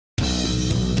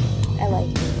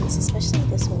like babies, especially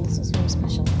this one. This is very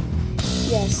special.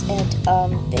 Yes, and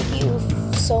thank you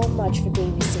so much for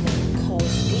babysitting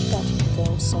because we got to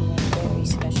go somewhere very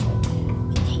special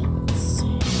with Cadence.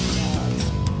 And it's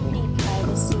pretty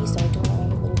privacy, so I don't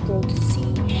want a little girl to see.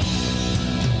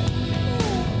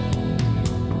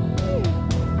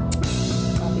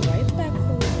 I'll be right back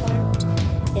for the part.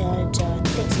 And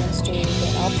thanks, Master,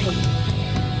 and I'll pay you.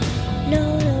 No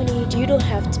need. You don't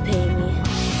have to pay me.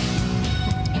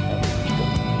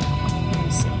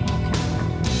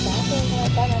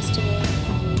 Bye, Master.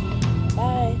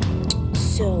 Bye.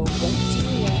 So, what do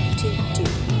you want to do?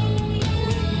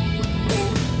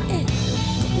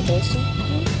 You thirsty?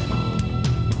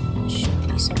 There should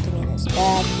be something in this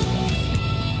bag.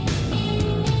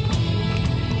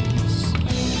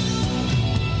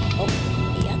 Oh,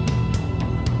 yeah.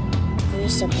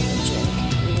 There's something to drink,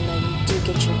 even though you do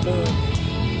get your bib.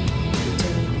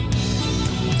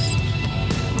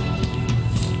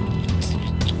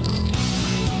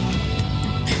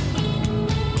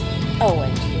 Oh,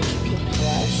 and here's your pink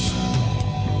brush.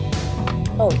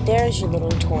 Oh, there's your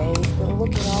little toy. We've been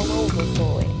looking all over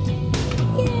for it.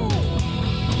 Yay!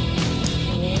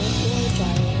 And then blow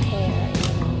dry your hair.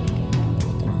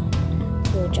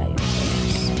 Blow dry your hair.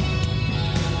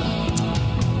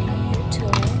 Your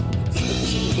toy.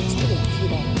 It's really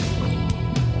cute on you.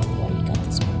 Why you got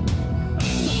this one?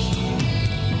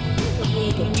 It's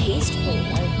really good taste for it,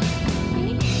 right?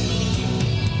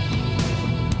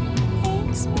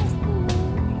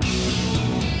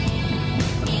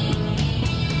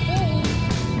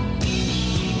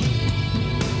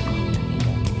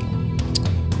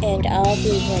 And I'll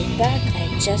be right back. I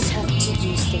just have to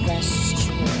use the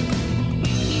restroom.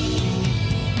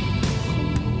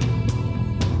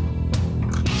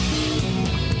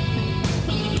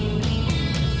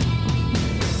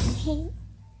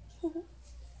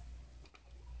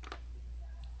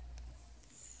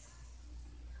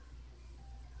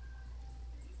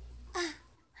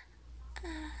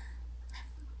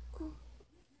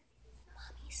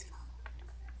 Mommy's phone.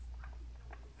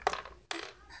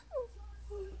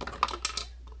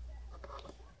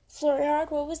 Flurry,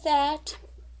 what was that?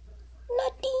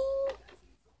 Nothing.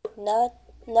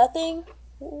 Nothing?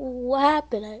 What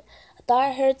happened? I thought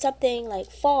I heard something like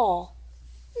fall.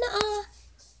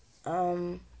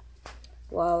 Nuh-uh.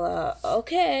 Well,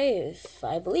 okay, if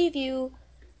I believe you.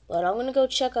 But I'm gonna go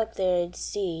check up there and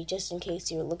see, just in case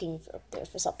you're looking up there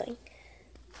for something.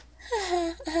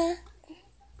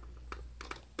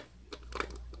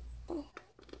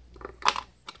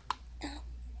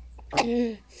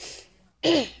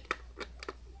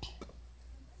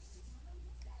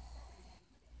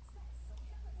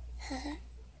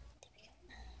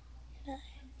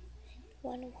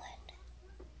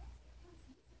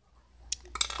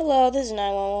 Hello, this is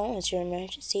 911. What's your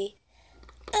emergency?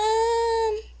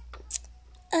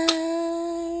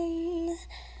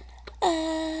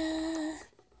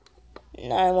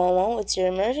 911. What's your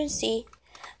emergency?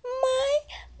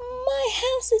 My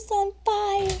house is on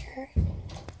fire.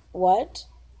 What?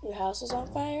 Your house is on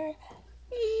fire?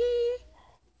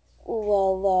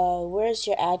 Well, where's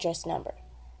your address number?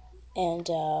 And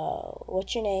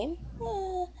what's your name?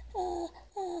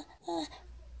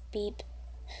 Beep.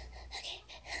 Okay.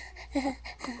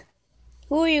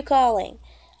 Who are you calling?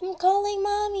 I'm calling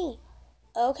Mommy.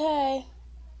 Okay.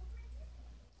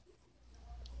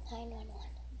 911.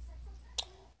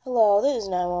 Hello, this is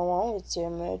 911. What's your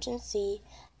emergency?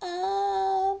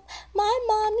 My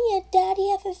mommy and daddy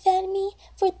haven't fed me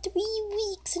for 3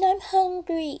 weeks and I'm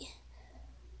hungry.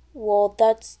 Well,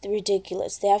 that's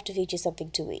ridiculous. They have to feed you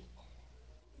something to eat.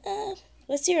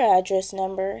 What's your address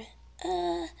number?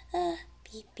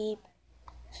 Beep, beep.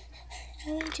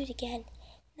 I want to do it again.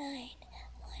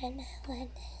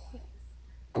 911.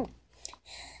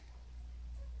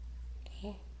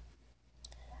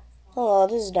 Hello,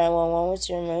 this is 911. What's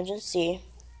your emergency?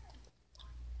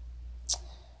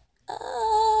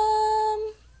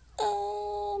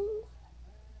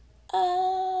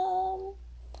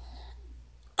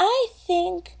 I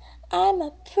think I'm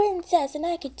a princess and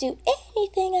I could do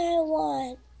anything I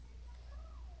want.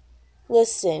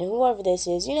 Listen, whoever this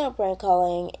is, you know prank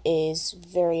calling is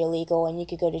very illegal and you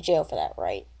could go to jail for that,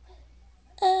 right?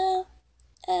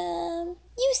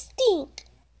 You stink.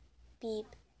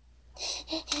 Beep.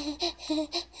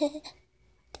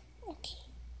 Okay.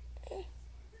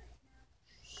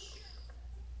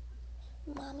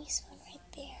 Mommy's phone right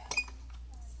there.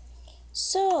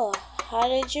 So, how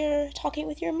did your talking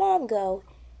with your mom go?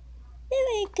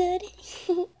 Very good.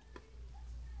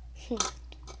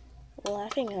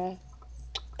 Laughing, huh?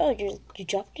 Oh, you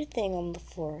dropped your thing on the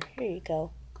floor. Here you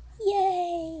go.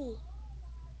 Yay!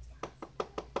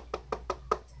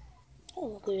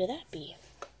 who would that be?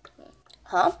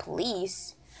 Huh?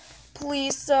 Police?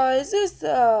 Police, is this,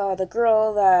 the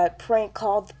girl that prank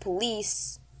called the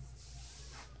police?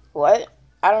 What?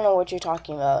 I don't know what you're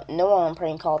talking about. No one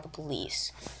prank called the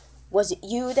police. Was it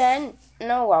you then?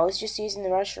 No, I was just using the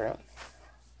restroom.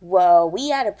 Well, we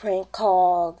had a prank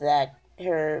call that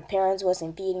her parents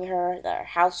wasn't feeding her, that her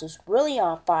house was really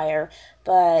on fire,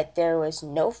 but there was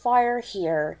no fire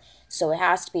here, so it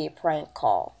has to be a prank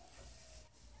call.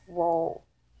 Well,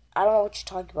 I don't know what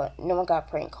you're talking about. No one got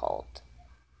prank called.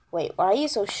 Wait, why are you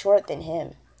so short than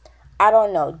him? I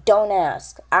don't know. Don't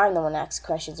ask. I'm the one that asks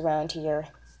questions around here.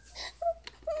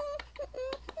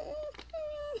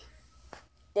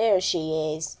 There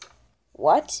she is.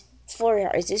 What? Flurry,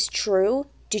 is this true?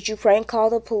 Did you prank call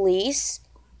the police?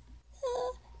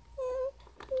 No.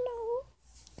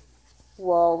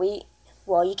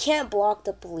 Well, you can't block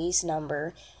the police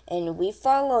number, and we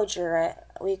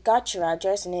got your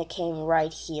address, and it came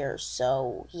right here.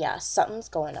 So yeah, something's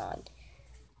going on.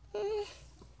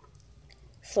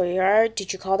 Flurry,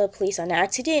 did you call the police on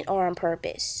accident or on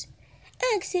purpose?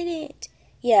 Accident.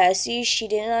 Yeah, see, she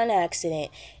did it on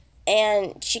accident.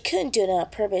 And she couldn't do it on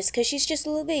purpose because she's just a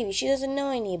little baby. She doesn't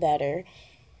know any better.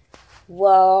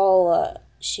 Well,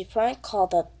 she prank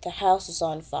called that the house was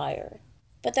on fire.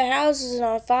 But the house isn't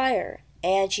on fire.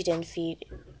 And she didn't feed,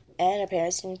 and her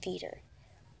parents didn't feed her.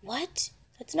 What?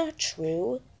 That's not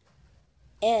true.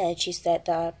 And she said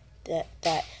that the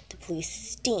police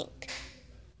stink.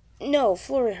 No,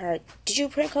 Flurry Heart, did you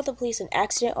prank call the police on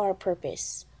accident or on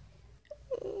purpose?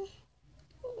 I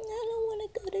don't want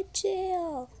to go to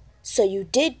jail. So you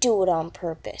did do it on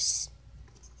purpose?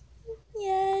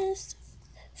 Yes.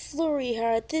 Flurry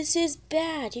Heart, this is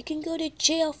bad. You can go to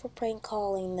jail for prank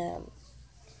calling them.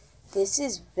 This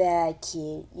is bad,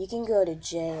 kid. You can go to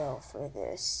jail for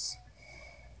this.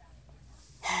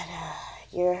 And,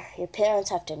 your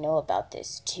parents have to know about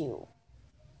this too.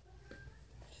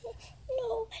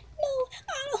 No, I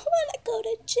don't want to go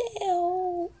to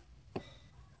jail.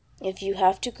 If you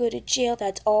have to go to jail,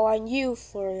 that's all on you,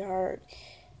 Flurry Heart.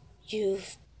 You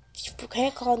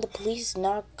can't call the police.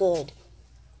 Not good.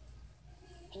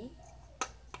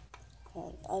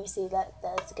 Obviously,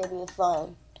 that's gonna be a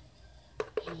phone.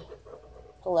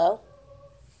 Hello?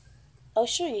 Oh,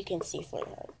 sure, you can see Flurry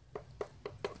Heart.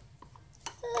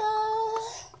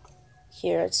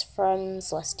 Here, it's from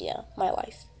Celestia, my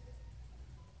wife.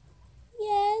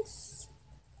 Yes.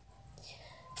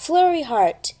 Flurry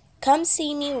Heart, come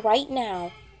see me right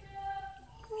now.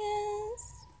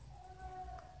 Yes.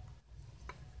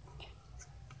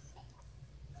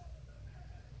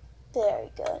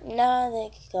 Very good. Now they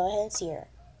can go ahead and see her.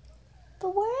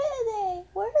 But where are they?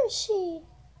 Where is she?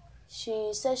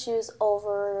 She says she was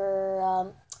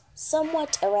over,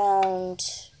 somewhat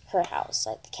around her house,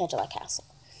 at the Candlelight Castle.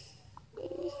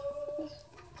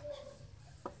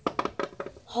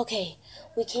 Okay,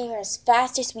 we came here as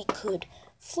fast as we could.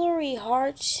 Flurry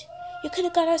Heart, you could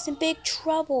have got us in big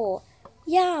trouble.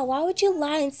 Yeah, why would you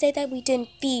lie and say that we didn't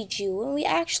feed you when we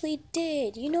actually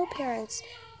did? You know parents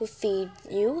would feed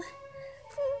you.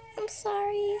 I'm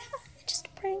sorry, just a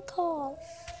prank call.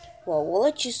 Well, we'll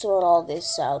let you sort all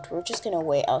this out. We're just gonna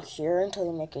wait out here until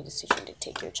you make a decision to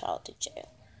take your child to jail.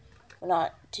 Well,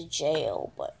 not to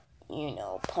jail, but,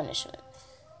 punishment.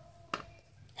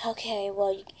 Okay,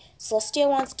 well, Celestia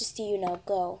wants to see you now.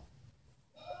 Go.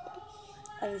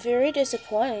 I'm very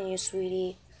disappointed in you,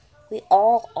 sweetie. We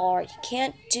all are. You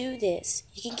can't do this.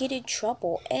 You can get in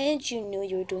trouble, and you knew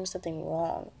you were doing something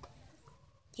wrong.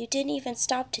 You didn't even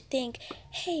stop to think,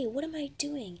 hey, what am I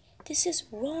doing? This is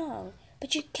wrong.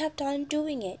 But you kept on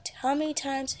doing it. How many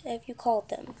times have you called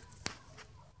them?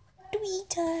 3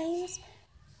 times.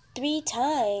 3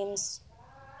 times?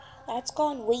 That's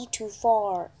gone way too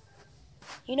far.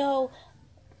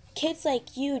 Kids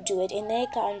like you do it, and they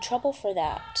got in trouble for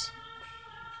that.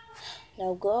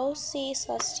 Now go see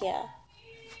Celestia.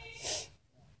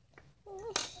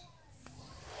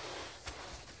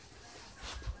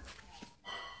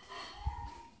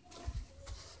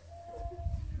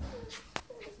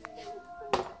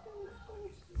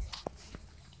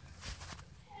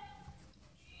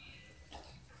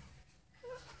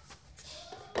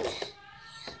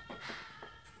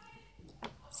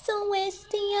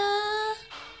 Celestia!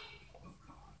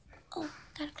 Oh,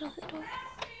 gotta close the door.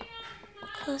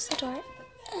 Close the door.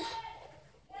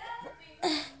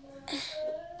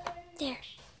 There.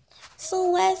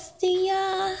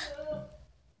 Celestia!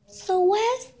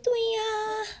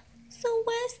 Celestia!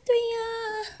 Celestia!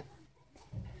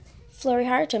 Flurry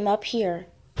Heart, I'm up here.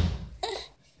 I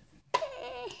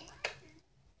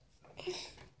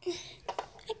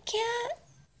can't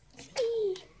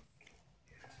see.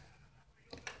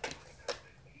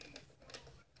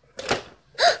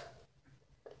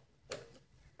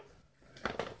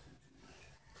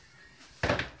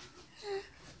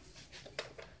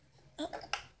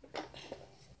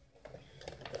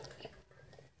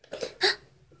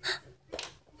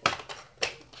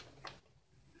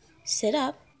 Sit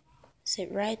up.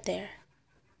 Sit right there.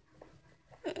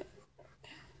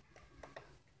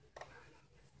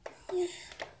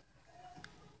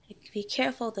 Be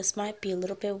careful, this might be a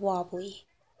little bit wobbly.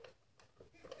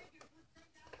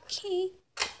 Okay.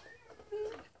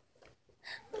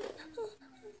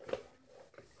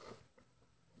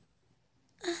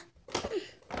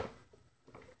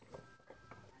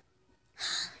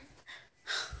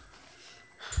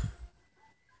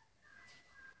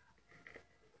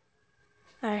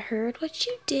 I heard what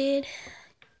you did,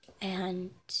 and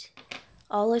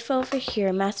all of over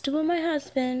here messed with my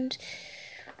husband.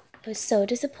 I was so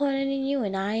disappointed in you,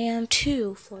 and I am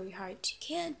too, Flurry Heart. You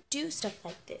can't do stuff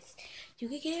like this. You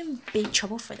could get in big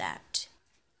trouble for that.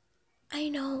 I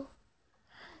know.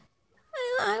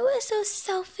 I was so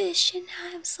selfish, and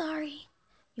I'm sorry.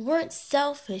 You weren't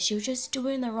selfish. You were just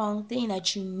doing the wrong thing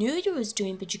that you knew you was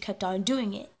doing, but you kept on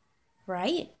doing it.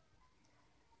 Right?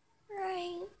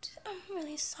 Right. I'm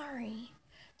really sorry.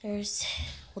 There's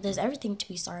everything to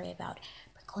be sorry about.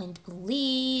 We're calling the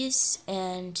police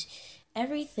and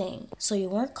everything. So you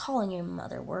weren't calling your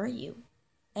mother, were you?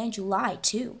 And you lied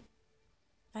too.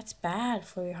 That's bad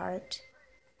for your heart.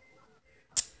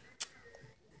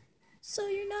 So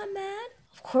you're not mad?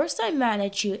 Of course I'm mad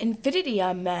at you. Infinity,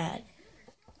 I'm mad.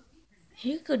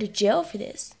 You could go to jail for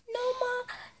this. No, Ma.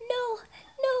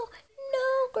 No,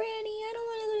 Granny. I don't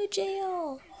want to go to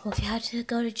jail. Well, if you had to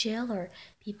go to jail or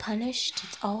be punished,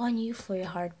 it's all on you for your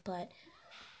heart, but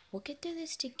we'll get through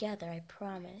this together, I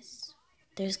promise.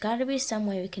 There's got to be some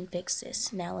way we can fix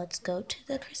this. Now let's go to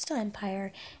the Crystal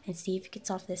Empire and see if it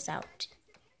gets off this out.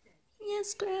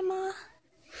 Yes, Grandma.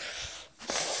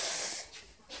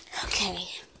 Okay.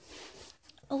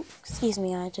 Oh, excuse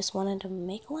me, I just wanted to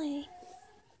make way.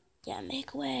 Yeah,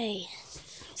 make way.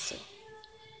 Let's see.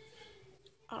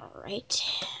 Alright.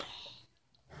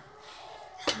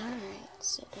 Alright,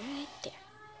 sit right there.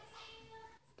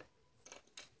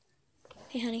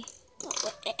 Hey, honey.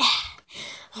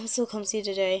 I'm so clumsy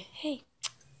today. Hey.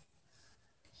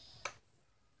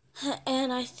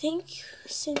 And I think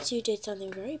since you did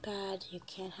something very bad, you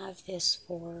can't have this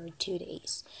for 2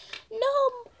 days.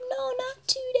 No, not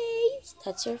 2 days.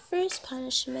 That's your first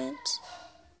punishment.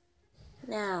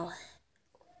 Now,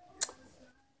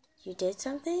 you did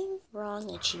something wrong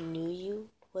that you knew you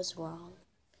was wrong.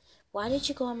 Why did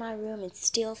you go in my room and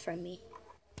steal from me?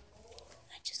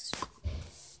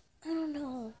 I don't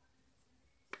know.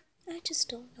 I just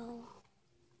don't know.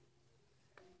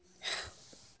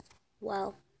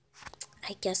 Well,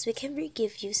 I guess we can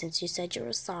forgive you since you said you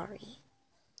were sorry.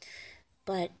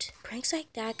 But pranks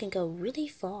like that can go really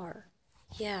far.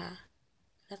 Yeah,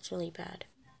 that's really bad.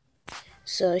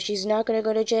 So she's not gonna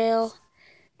go to jail?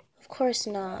 Of course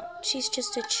not. She's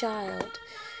just a child.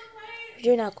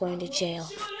 You're not going to jail.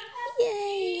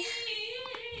 Yay!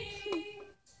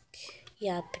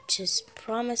 Yeah, but just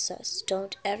promise us,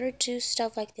 don't ever do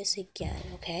stuff like this again,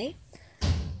 okay?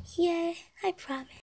 Yeah, I promise.